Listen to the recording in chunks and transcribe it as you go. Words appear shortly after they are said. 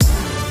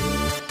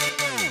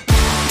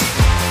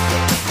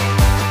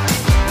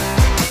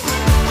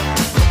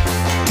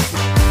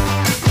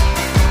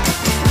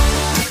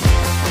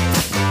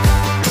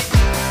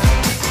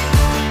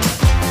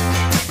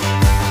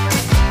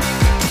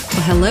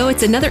hello.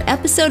 It's another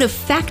episode of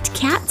Fact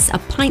Cats, a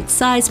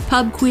pint-sized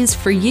pub quiz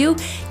for you.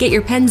 Get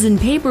your pens and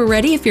paper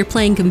ready if you're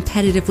playing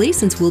competitively,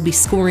 since we'll be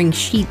scoring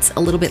sheets a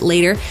little bit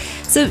later.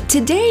 So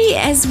today,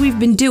 as we've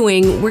been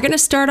doing, we're going to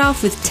start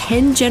off with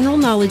 10 general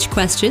knowledge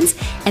questions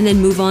and then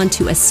move on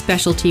to a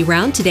specialty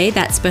round. Today,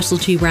 that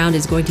specialty round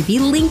is going to be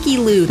Linky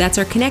Loo. That's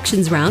our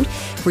connections round,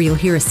 where you'll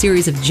hear a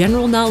series of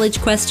general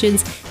knowledge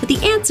questions, but the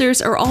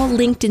answers are all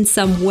linked in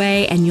some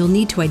way, and you'll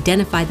need to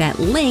identify that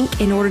link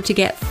in order to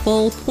get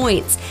full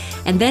points.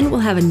 And then we'll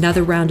have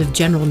another round of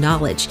general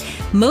knowledge.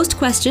 Most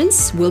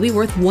questions will be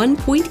worth 1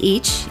 point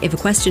each. If a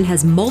question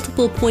has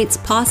multiple points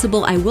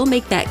possible, I will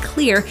make that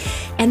clear.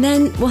 And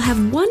then we'll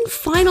have one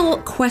final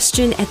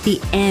question at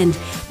the end,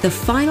 the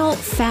final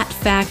fat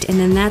fact, and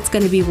then that's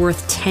going to be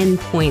worth 10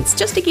 points,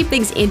 just to keep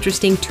things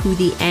interesting to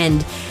the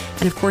end.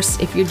 And of course,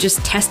 if you're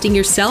just testing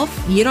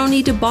yourself, you don't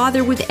need to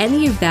bother with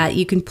any of that.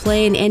 You can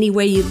play in any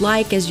way you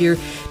like as you're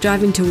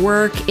driving to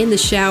work, in the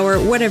shower,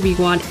 whatever you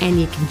want, and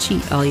you can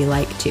cheat all you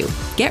like to.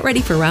 Get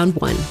ready for round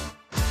one.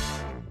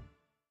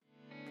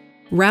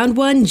 Round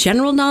one,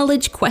 general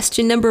knowledge,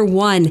 question number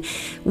 1.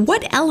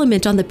 What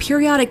element on the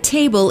periodic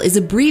table is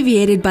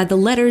abbreviated by the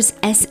letters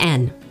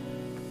SN?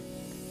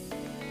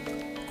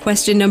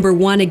 Question number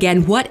 1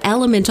 again, what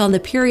element on the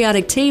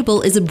periodic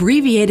table is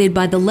abbreviated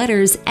by the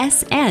letters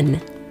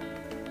SN?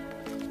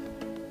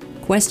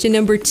 Question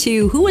number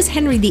 2, who was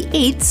Henry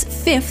VIII's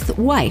fifth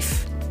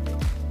wife?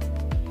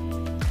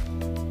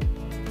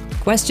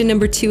 Question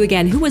number 2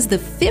 again, who was the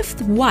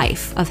fifth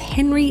wife of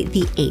Henry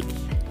VIII?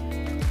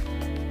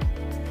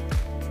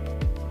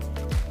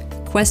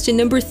 Question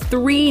number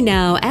 3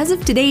 now, as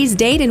of today's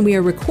date, and we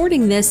are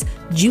recording this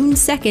June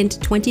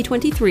 2nd,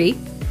 2023,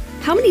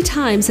 how many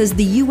times has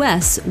the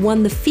US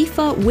won the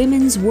FIFA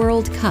Women's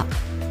World Cup?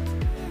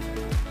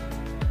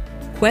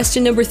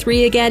 Question number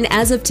 3 again,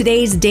 as of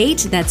today's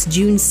date, that's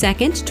June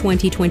 2nd,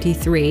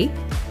 2023,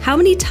 how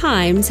many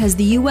times has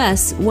the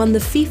US won the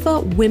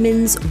FIFA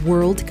Women's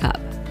World Cup?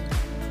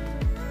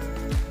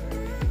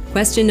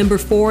 Question number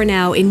 4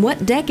 now, in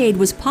what decade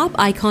was pop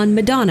icon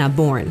Madonna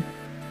born?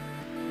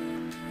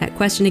 That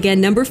question again,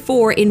 number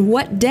 4, in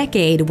what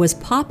decade was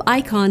pop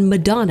icon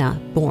Madonna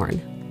born?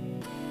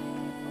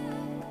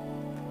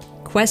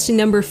 Question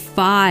number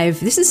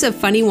 5. This is a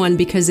funny one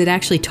because it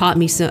actually taught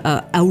me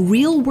a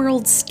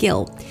real-world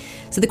skill.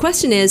 So the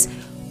question is,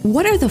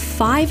 what are the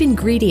 5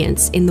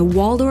 ingredients in the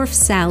Waldorf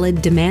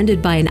salad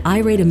demanded by an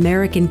irate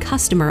American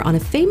customer on a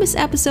famous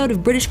episode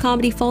of British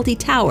comedy Fawlty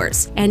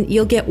Towers? And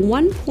you'll get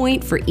 1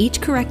 point for each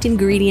correct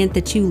ingredient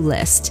that you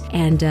list,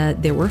 and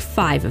there were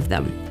 5 of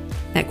them.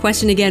 That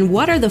question again,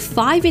 what are the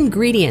 5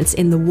 ingredients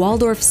in the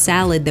Waldorf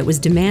salad that was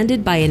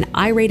demanded by an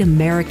irate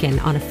American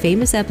on a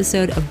famous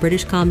episode of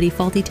British comedy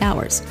Fawlty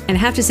Towers? And I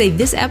have to say,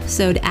 this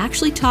episode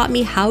actually taught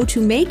me how to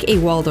make a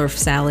Waldorf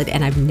salad,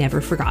 and I've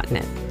never forgotten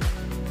it.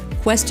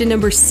 Question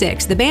number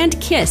 6. The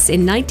band Kiss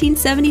in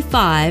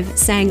 1975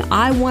 sang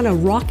I Wanna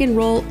Rock and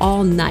Roll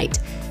All Night.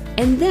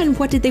 And then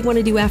what did they want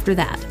to do after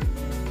that?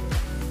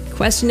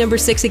 Question number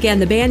 6 again,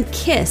 the band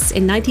Kiss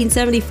in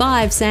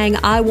 1975 sang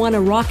I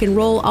Wanna Rock and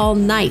Roll All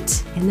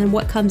Night. And then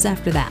what comes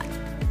after that?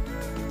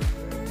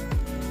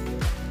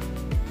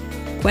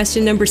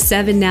 Question number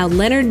 7 now,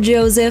 Leonard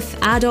Joseph,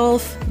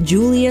 Adolf,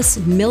 Julius,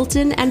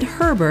 Milton, and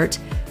Herbert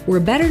were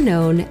better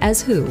known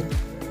as who?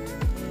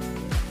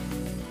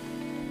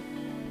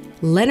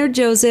 Leonard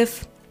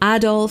Joseph,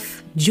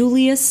 Adolf,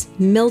 Julius,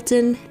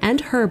 Milton, and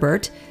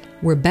Herbert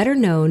were better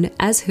known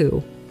as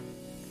who?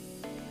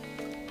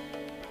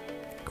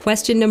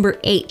 Question number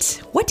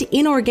 8. What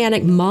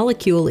inorganic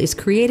molecule is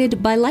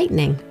created by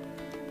lightning?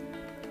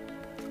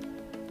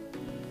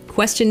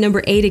 Question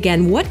number 8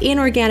 again. What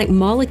inorganic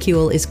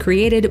molecule is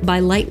created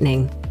by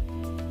lightning?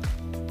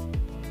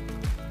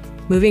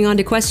 Moving on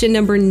to question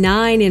number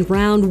 9 in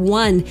round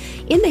 1.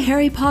 In the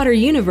Harry Potter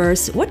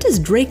universe, what does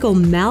Draco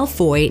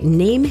Malfoy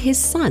name his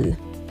son?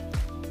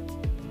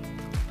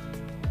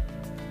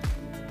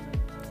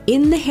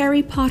 In the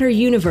Harry Potter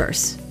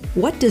universe,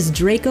 what does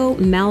Draco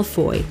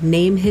Malfoy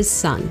name his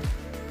son?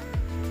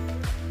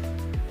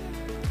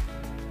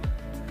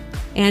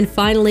 And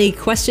finally,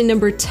 question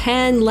number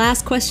 10,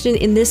 last question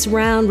in this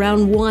round,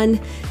 round 1.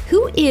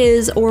 Who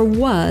is or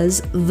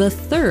was the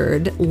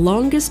 3rd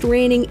longest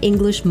reigning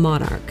English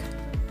monarch?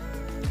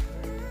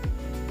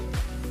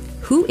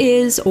 Who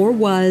is or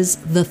was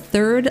the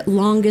 3rd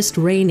longest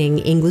reigning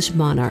English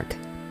monarch?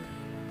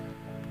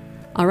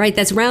 All right,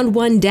 that's round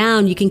 1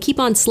 down. You can keep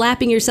on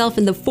slapping yourself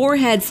in the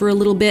forehead for a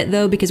little bit,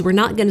 though, because we're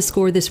not going to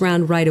score this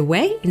round right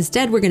away.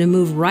 Instead, we're going to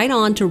move right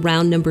on to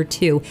round number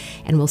 2,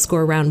 and we'll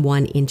score round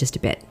 1 in just a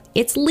bit.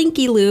 It's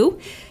Linky Loo.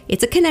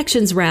 It's a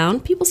connections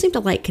round. People seem to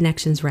like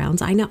connections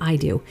rounds. I know I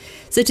do.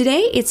 So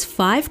today it's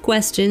 5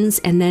 questions,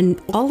 and then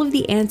all of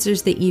the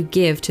answers that you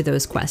give to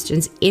those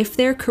questions, if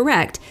they're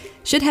correct,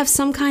 should have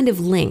some kind of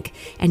link,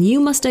 and you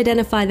must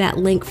identify that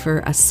link for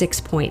a 6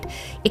 point.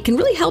 It can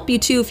really help you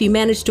too if you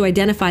manage to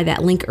identify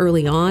that link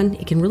early on.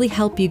 It can really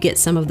help you get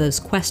some of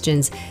those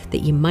questions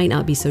that you might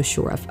not be so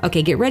sure of.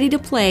 Okay, get ready to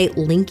play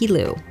Linky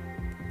Loo.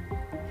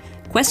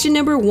 Question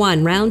number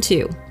 1, round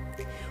 2.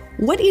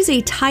 What is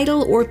a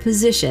title or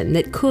position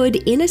that could,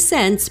 in a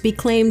sense, be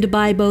claimed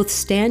by both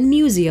Stan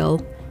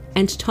Musial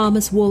and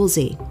Thomas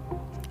Wolsey?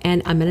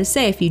 And I'm going to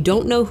say, if you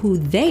don't know who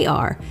they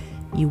are,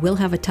 you will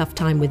have a tough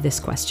time with this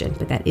question,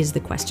 but that is the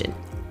question.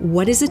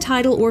 What is a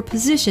title or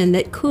position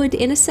that could,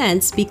 in a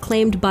sense, be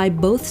claimed by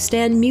both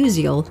Stan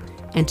Musial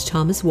and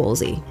Thomas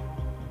Wolsey?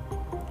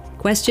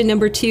 Question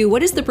number 2.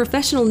 What is the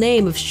professional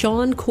name of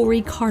Sean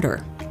Corey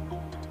Carter?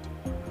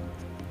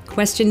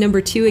 Question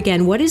number 2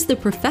 again. What is the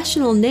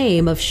professional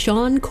name of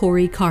Sean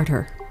Corey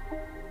Carter?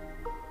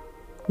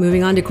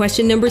 Moving on to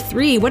question number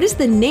 3. What is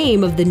the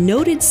name of the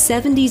noted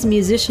 70s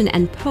musician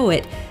and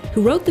poet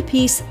who wrote the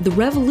piece "The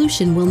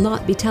Revolution Will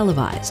Not Be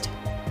Televised"?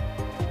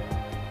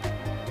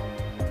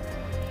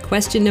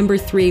 Question number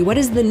 3. What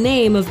is the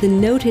name of the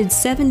noted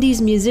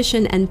 70s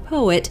musician and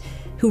poet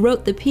who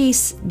wrote the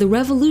piece "The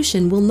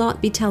Revolution Will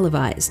Not Be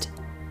Televised"?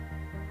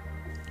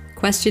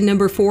 Question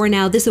number 4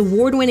 now. This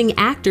award-winning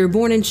actor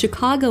born in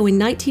Chicago in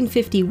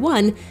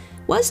 1951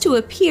 was to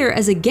appear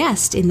as a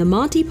guest in the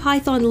Monty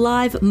Python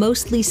Live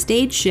Mostly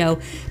stage show,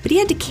 but he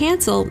had to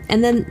cancel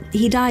and then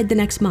he died the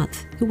next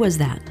month. Who was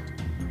that?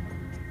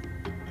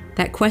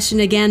 That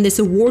question again. This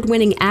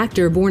award-winning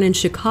actor born in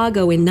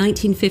Chicago in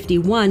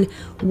 1951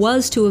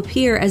 was to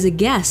appear as a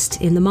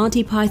guest in the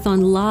Monty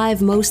Python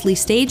Live Mostly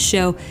stage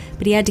show,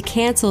 but he had to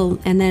cancel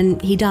and then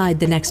he died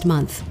the next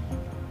month.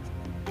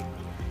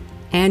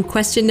 And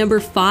question number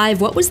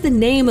 5, what was the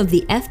name of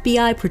the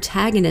FBI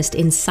protagonist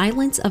in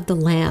Silence of the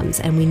Lambs?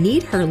 And we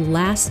need her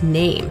last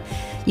name.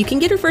 You can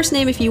get her first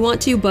name if you want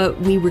to, but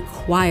we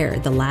require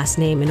the last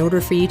name in order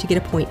for you to get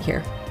a point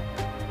here.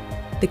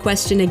 The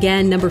question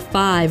again, number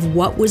 5,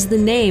 what was the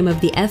name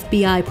of the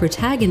FBI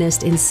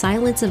protagonist in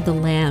Silence of the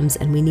Lambs?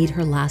 And we need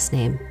her last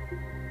name.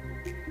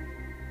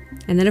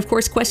 And then, of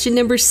course, question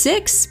number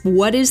 6,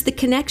 what is the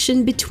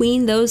connection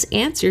between those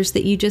answers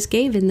that you just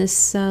gave in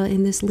this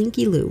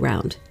Linky Loo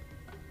round?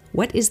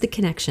 What is the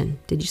connection?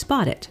 Did you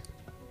spot it?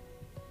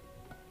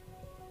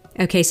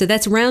 Okay, so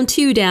that's round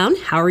 2 down.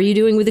 How are you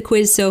doing with the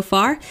quiz so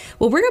far?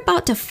 Well, we're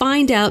about to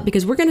find out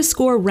because we're going to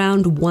score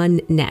round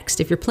 1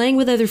 next. If you're playing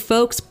with other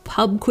folks,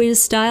 pub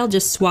quiz style,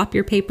 just swap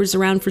your papers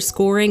around for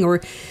scoring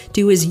or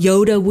do as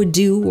Yoda would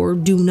do or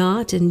do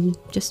not and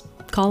just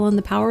call on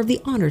the power of the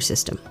honor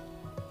system.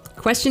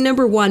 Question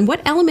number 1, what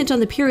element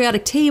on the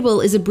periodic table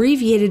is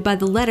abbreviated by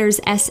the letters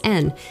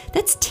SN?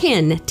 That's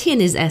tin.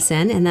 Tin is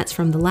SN, and that's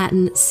from the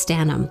Latin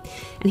stannum.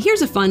 And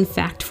here's a fun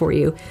fact for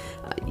you.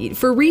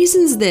 For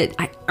reasons that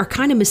are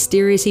kind of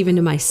mysterious even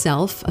to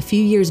myself, a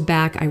few years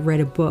back I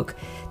read a book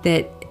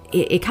that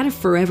it kind of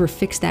forever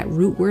fixed that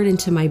root word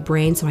into my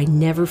brain, so I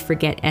never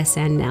forget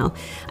SN now.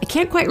 I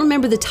can't quite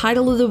remember the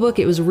title of the book.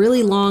 It was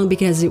really long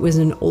because it was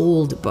an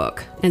old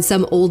book, and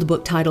some old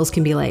book titles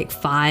can be like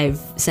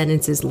 5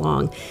 sentences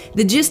long.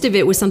 The gist of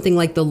it was something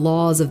like the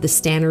laws of the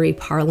stannery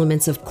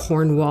parliaments of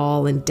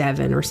Cornwall and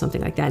Devon or something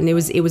like that, and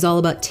it was all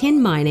about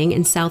tin mining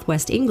in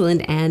southwest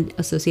England and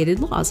associated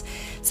laws.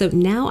 So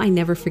now I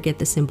never forget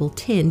the symbol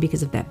tin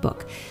because of that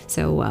book.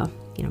 So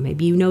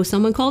maybe you know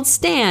someone called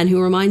Stan who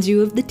reminds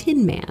you of the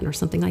Tin Man or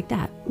something like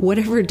that.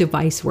 Whatever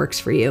device works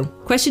for you.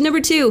 Question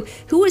number 2,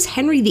 who was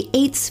Henry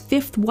VIII's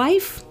 5th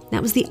wife?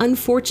 That was the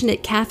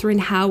unfortunate Catherine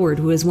Howard,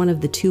 who was one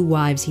of the 2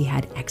 wives he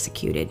had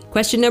executed.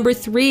 Question number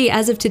 3,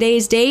 as of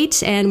today's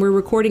date, and we're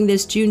recording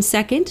this June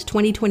 2nd,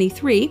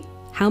 2023,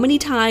 how many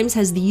times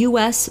has the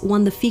US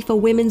won the FIFA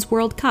Women's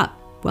World Cup?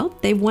 Well,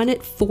 they've won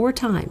it 4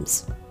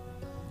 times.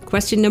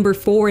 Question number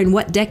 4, in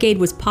what decade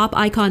was pop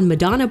icon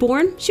Madonna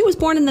born? She was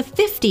born in the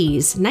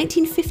 50s,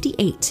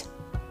 1958.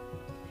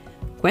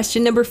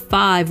 Question number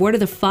 5, what are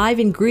the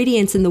 5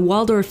 ingredients in the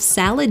Waldorf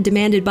salad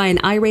demanded by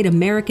an irate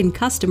American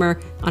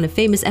customer on a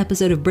famous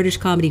episode of British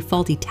comedy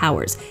Fawlty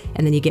Towers?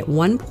 And then you get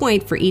 1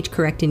 point for each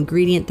correct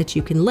ingredient that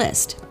you can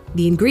list.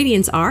 The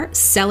ingredients are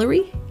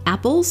celery,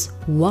 apples,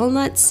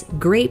 walnuts,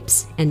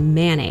 grapes, and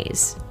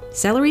mayonnaise.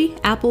 Celery,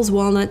 apples,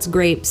 walnuts,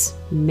 grapes,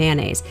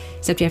 mayonnaise.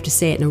 Except you have to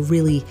say it in a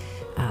really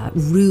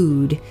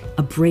rude,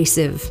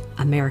 abrasive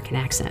American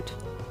accent.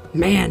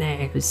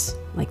 Mayonnaise,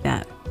 like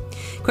that.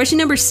 Question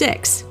number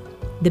 6.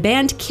 The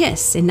band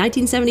Kiss in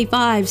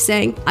 1975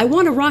 sang, "I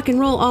want to rock and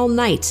roll all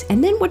night."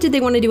 And then what did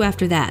they want to do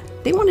after that?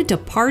 They wanted to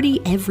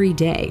party every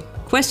day.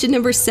 Question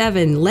number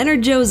 7.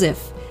 Leonard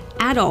Joseph,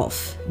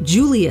 Adolf,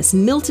 Julius,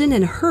 Milton,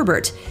 and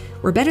Herbert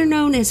were better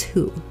known as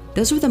who?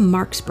 Those were the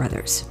Marx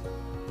Brothers.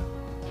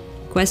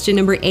 Question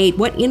number 8,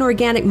 what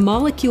inorganic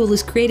molecule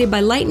is created by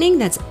lightning?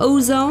 That's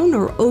ozone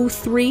or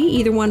O3,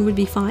 either one would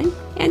be fine.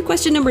 And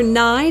question number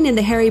 9, in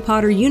the Harry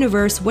Potter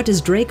universe, what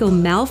does Draco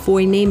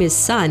Malfoy name his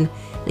son?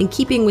 In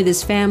keeping with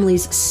his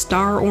family's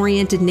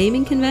star-oriented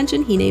naming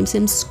convention, he names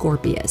him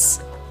Scorpius.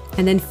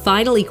 And then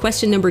finally,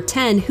 question number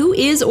 10, who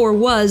is or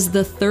was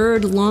the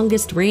 3rd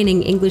longest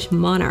reigning English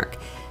monarch?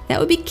 That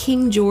would be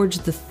King George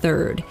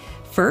III.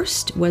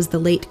 First was the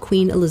late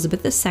Queen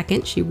Elizabeth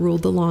II. She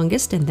ruled the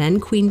longest, and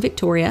then Queen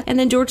Victoria, and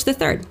then George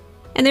III.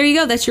 And there you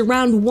go. That's your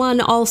round 1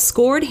 all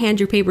scored. Hand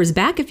your papers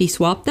back if you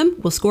swap them.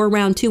 We'll score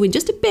round 2 in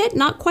just a bit,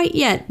 not quite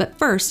yet. But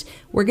first,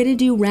 we're going to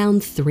do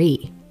round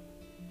 3.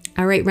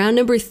 All right, round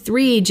number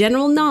 3,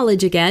 general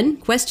knowledge again.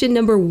 Question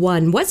number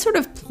 1, what sort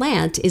of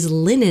plant is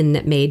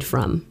linen made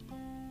from?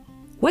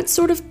 What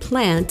sort of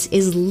plant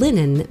is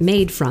linen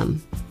made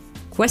from?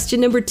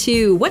 Question number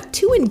 2, what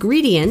 2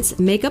 ingredients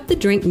make up the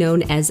drink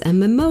known as a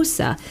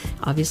mimosa?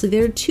 Obviously,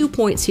 there are 2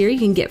 points here you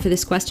can get for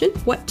this question.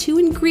 What 2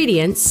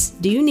 ingredients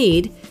do you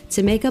need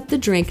to make up the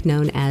drink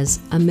known as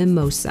a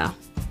mimosa?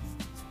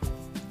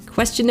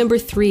 Question number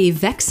 3,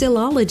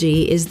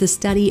 vexillology is the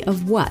study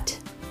of what?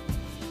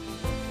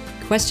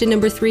 Question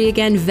number 3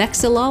 again,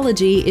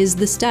 vexillology is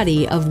the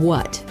study of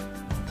what?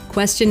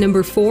 Question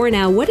number 4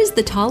 now, what is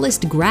the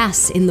tallest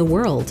grass in the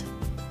world?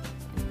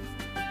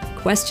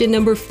 Question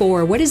number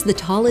 4, what is the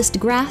tallest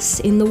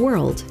grass in the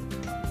world?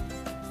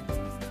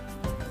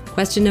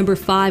 Question number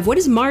 5, what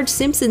is Marge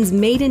Simpson's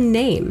maiden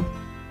name?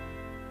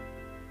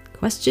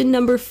 Question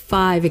number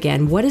 5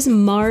 again, what is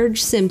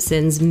Marge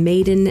Simpson's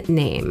maiden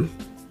name?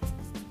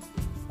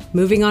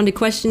 Moving on to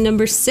question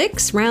number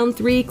 6, round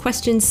 3,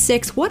 question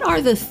 6. What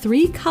are the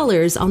 3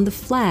 colors on the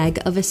flag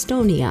of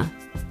Estonia?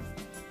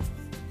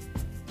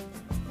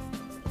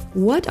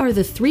 What are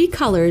the 3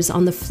 colors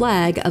on the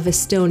flag of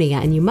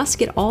Estonia? And you must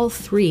get all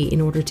 3 in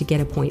order to get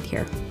a point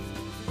here.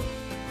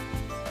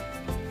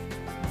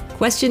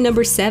 Question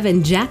number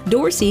 7, Jack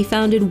Dorsey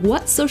founded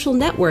what social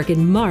network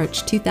in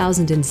March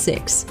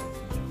 2006?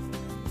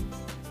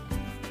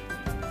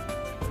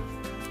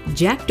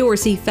 Jack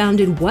Dorsey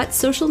founded what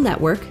social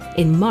network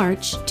in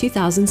March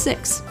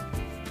 2006?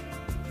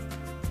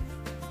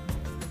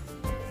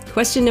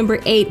 Question number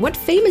 8. What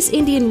famous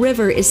Indian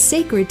river is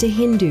sacred to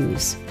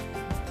Hindus?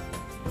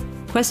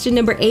 Question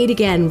number 8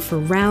 again for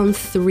round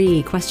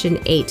 3.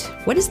 Question 8.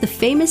 What is the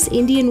famous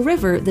Indian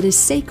river that is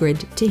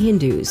sacred to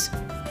Hindus?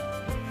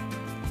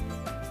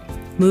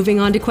 Moving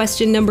on to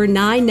question number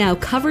 9 now.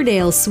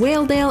 Coverdale,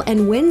 Swaledale,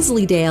 and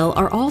Wensleydale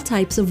are all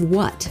types of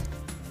what?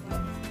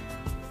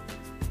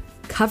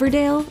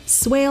 Coverdale,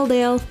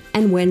 Swaledale,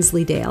 and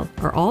Wensleydale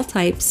are all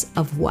types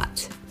of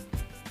what?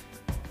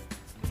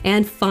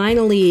 And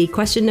finally,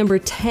 question number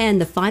 10,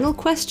 the final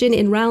question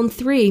in round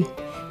 3.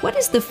 What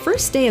is the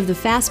first day of the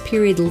fast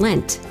period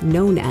Lent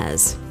known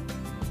as?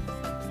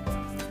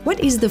 What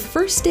is the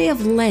first day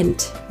of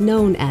Lent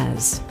known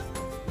as?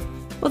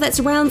 Well,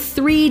 that's round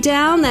 3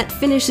 down. That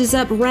finishes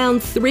up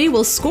round 3.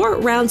 We'll score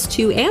rounds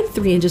 2 and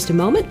 3 in just a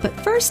moment, but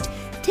first,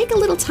 take a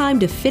little time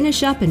to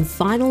finish up and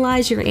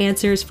finalize your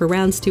answers for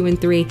rounds 2 and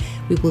 3.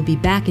 We will be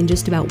back in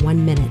just about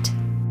 1 minute.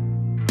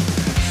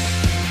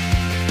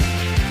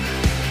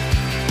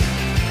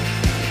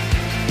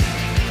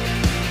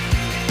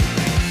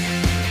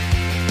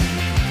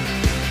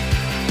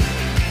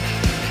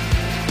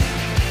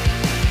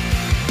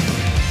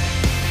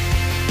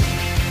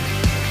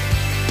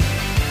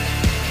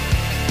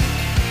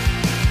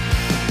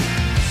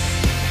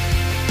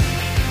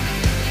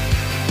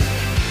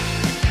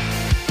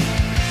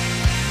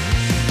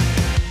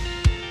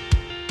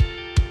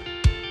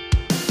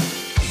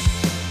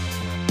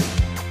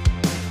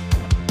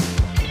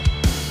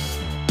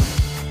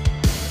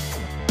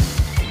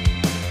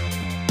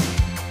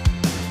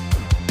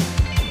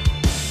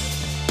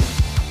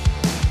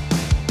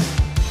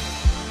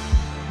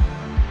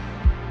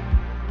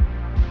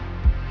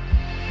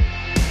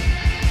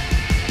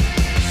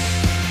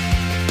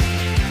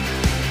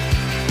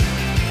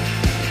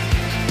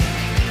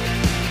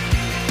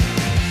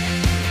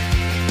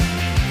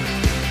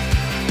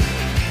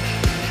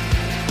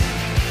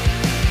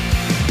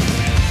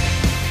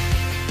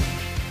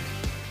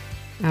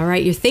 All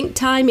right, your think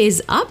time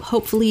is up.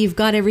 Hopefully you've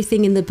got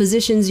everything in the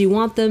positions you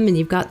want them and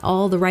you've got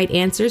all the right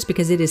answers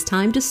because it is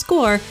time to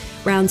score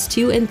rounds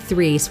 2 and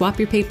 3. Swap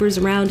your papers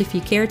around if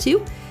you care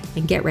to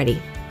and get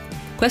ready.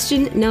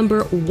 Question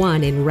number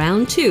 1 in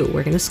round 2,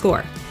 we're going to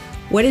score.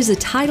 What is a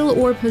title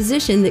or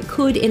position that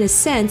could, in a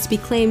sense, be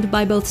claimed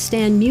by both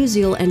Stan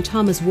Musial and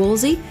Thomas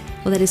Wolsey?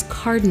 Well, that is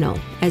Cardinal,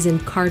 as in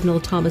Cardinal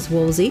Thomas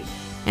Wolsey,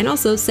 and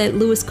also St.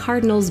 Louis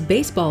Cardinals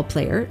baseball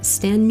player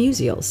Stan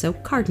Musial. So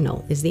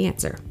Cardinal is the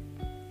answer.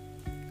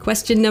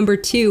 Question number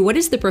 2. What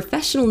is the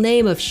professional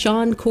name of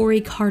Sean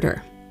Corey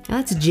Carter? Now,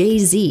 that's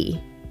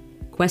Jay-Z.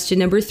 Question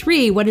number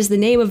 3. What is the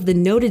name of the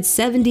noted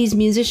 70s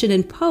musician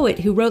and poet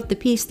who wrote the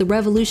piece "The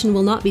Revolution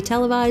Will Not Be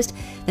Televised"?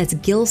 That's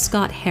Gil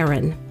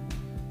Scott-Heron.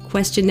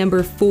 Question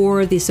number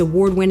 4. This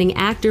award-winning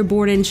actor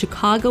born in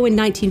Chicago in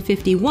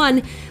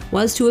 1951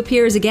 was to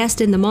appear as a guest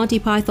in the Monty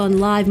Python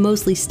Live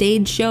mostly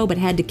stage show but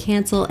had to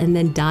cancel and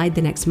then died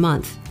the next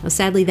month. Now,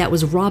 sadly, that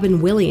was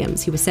Robin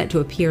Williams. He was set to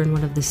appear in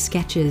one of the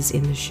sketches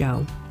in the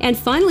show. And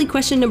finally,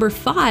 question number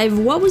 5.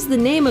 What was the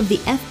name of the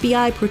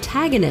FBI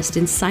protagonist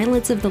in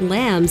Silence of the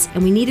Lambs?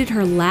 And we needed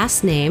her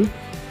last name.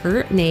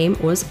 Her name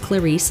was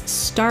Clarice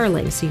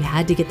Starling, so you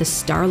had to get the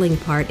Starling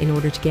part in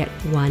order to get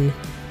 1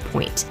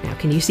 point. Now,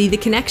 can you see the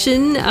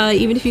connection?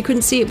 Even if you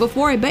couldn't see it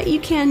before, I bet you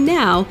can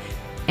now.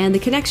 And the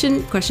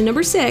connection, question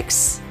number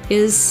 6,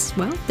 is,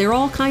 well, they're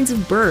all kinds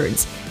of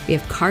birds. We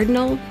have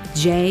cardinal,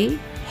 jay,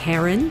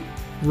 heron,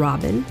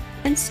 robin,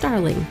 and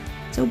starling.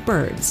 So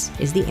birds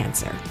is the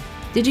answer.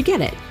 Did you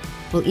get it?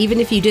 Well, even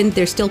if you didn't,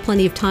 there's still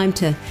plenty of time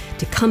to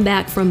come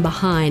back from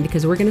behind,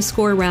 because we're going to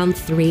score round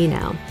 3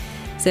 now.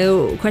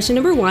 So question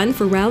number 1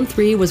 for round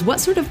 3 was, what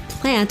sort of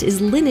plant is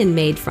linen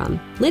made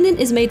from? Linen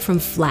is made from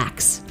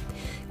flax.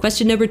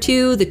 Question number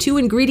 2, the 2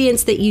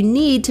 ingredients that you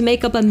need to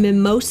make up a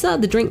mimosa,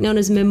 the drink known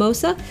as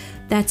mimosa,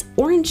 that's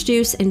orange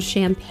juice and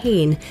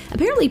champagne.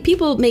 Apparently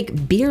people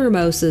make beer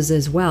mimosas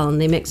as well, and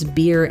they mix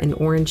beer and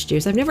orange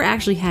juice. I've never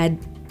actually had,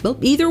 well,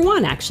 either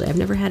one actually. I've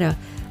never had a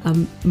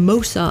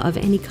mimosa of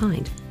any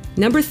kind.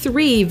 Number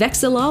 3,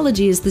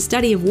 vexillology is the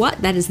study of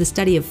what? That is the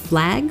study of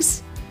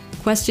flags.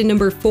 Question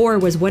number 4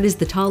 was, what is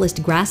the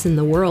tallest grass in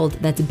the world?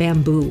 That's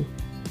bamboo.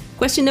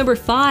 Question number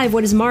 5,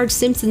 what is Marge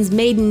Simpson's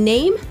maiden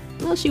name?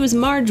 Well, she was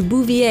Marge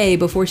Bouvier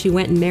before she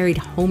went and married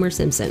Homer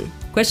Simpson.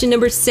 Question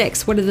number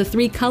 6, what are the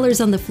 3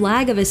 colors on the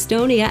flag of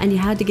Estonia? And you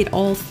had to get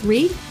all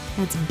 3.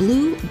 That's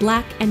blue,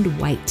 black, and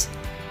white.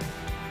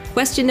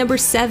 Question number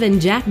 7,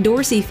 Jack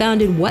Dorsey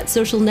founded what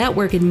social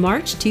network in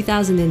March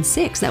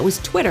 2006? That was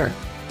Twitter.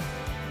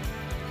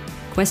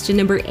 Question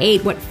number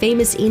 8, what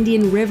famous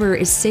Indian river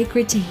is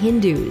sacred to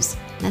Hindus?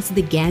 That's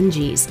the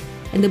Ganges.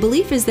 And the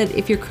belief is that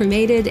if you're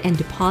cremated and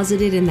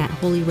deposited in that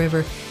holy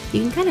river,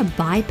 you can kind of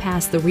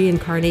bypass the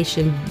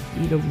reincarnation,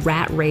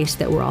 rat race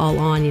that we're all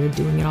on,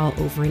 doing it all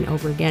over and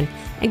over again,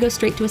 and go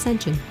straight to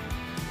ascension.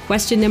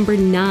 Question number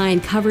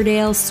 9,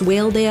 Coverdale,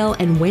 Swaledale,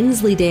 and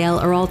Wensleydale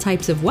are all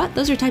types of what?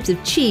 Those are types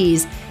of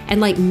cheese. And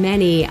like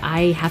many,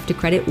 I have to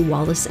credit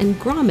Wallace and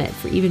Gromit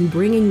for even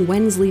bringing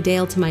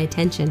Wensleydale to my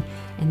attention.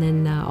 And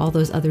then all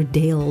those other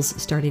dales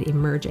started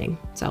emerging.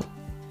 So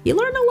you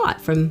learn a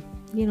lot from,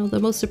 the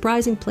most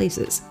surprising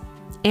places.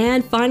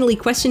 And finally,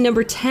 question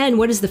number 10,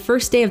 what is the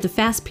first day of the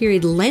fast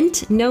period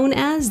Lent known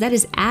as? That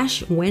is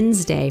Ash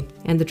Wednesday.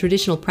 And the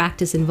traditional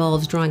practice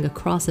involves drawing a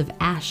cross of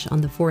ash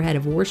on the forehead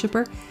of a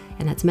worshiper,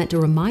 and that's meant to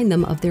remind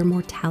them of their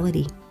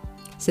mortality.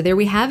 So there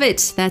we have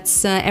it.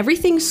 That's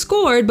everything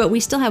scored, but we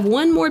still have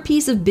one more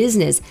piece of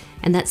business,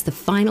 and that's the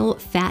final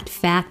fat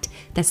fact.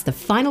 That's the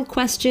final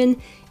question,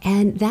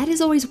 and that is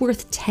always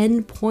worth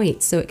 10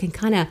 points. So it can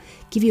kind of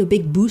give you a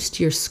big boost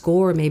to your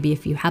score, maybe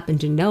if you happen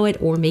to know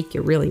it, or make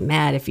you really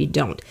mad if you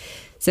don't.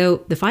 So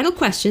the final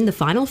question, the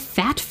final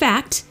fat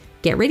fact,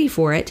 get ready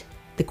for it.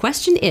 The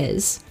question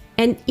is,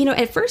 and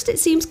at first it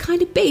seems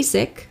kind of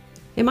basic.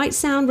 It might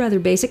sound rather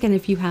basic, and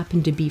if you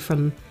happen to be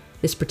from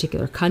this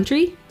particular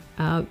country,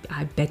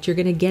 I bet you're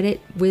going to get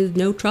it with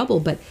no trouble.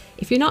 But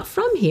if you're not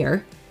from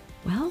here,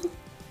 well,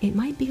 it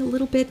might be a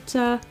little bit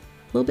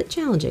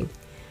challenging.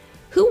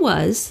 Who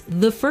was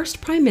the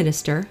first Prime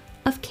Minister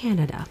of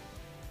Canada?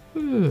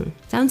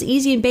 Sounds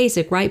easy and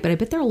basic, right? But I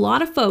bet there are a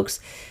lot of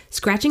folks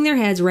scratching their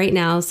heads right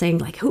now saying,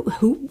 like,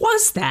 who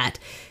was that?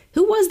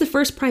 Who was the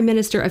first Prime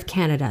Minister of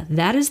Canada?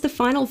 That is the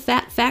final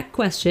fat fact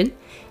question,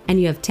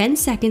 and you have 10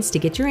 seconds to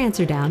get your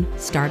answer down,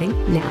 starting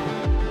now.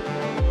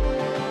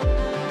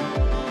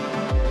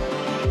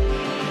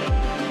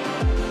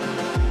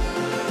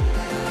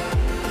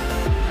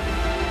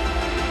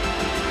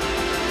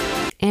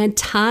 And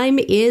time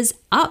is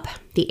up.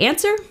 The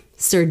answer,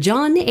 Sir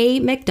John A.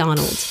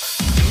 Macdonald.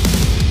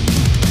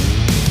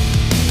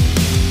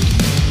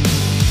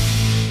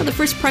 Well, the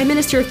first Prime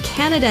Minister of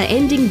Canada,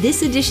 ending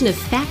this edition of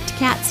Fact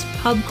Cat's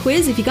Pub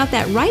Quiz. If you got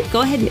that right,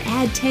 go ahead and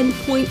add 10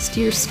 points to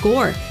your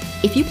score.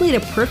 If you played a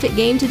perfect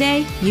game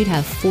today, you'd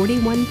have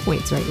 41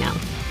 points right now.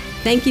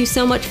 Thank you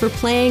so much for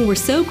playing. We're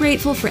so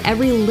grateful for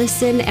every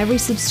listen, every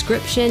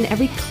subscription,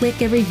 every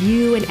click, every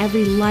view, and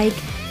every like.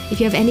 If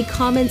you have any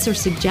comments or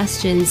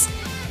suggestions,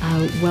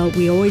 well,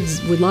 we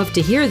always would love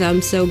to hear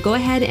them, so go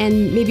ahead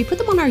and maybe put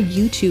them on our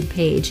YouTube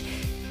page.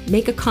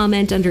 Make a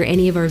comment under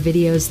any of our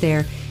videos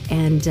there,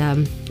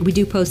 and we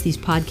do post these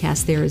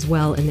podcasts there as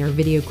well, and there are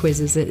video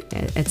quizzes,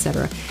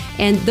 etc.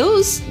 And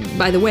those,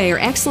 by the way, are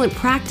excellent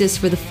practice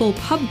for the full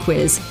pub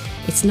quiz.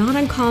 It's not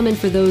uncommon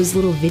for those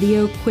little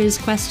video quiz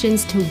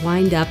questions to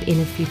wind up in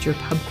a future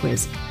pub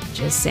quiz.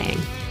 Just saying.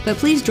 But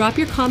please drop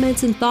your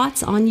comments and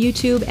thoughts on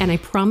YouTube, and I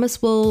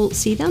promise we'll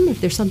see them. If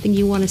there's something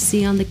you want to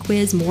see on the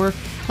quiz, more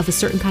of a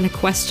certain kind of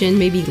question,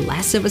 maybe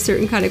less of a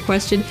certain kind of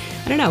question,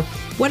 I don't know.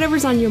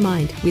 Whatever's on your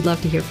mind, we'd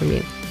love to hear from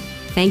you.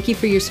 Thank you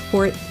for your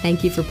support.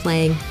 Thank you for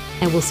playing,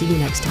 and we'll see you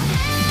next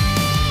time.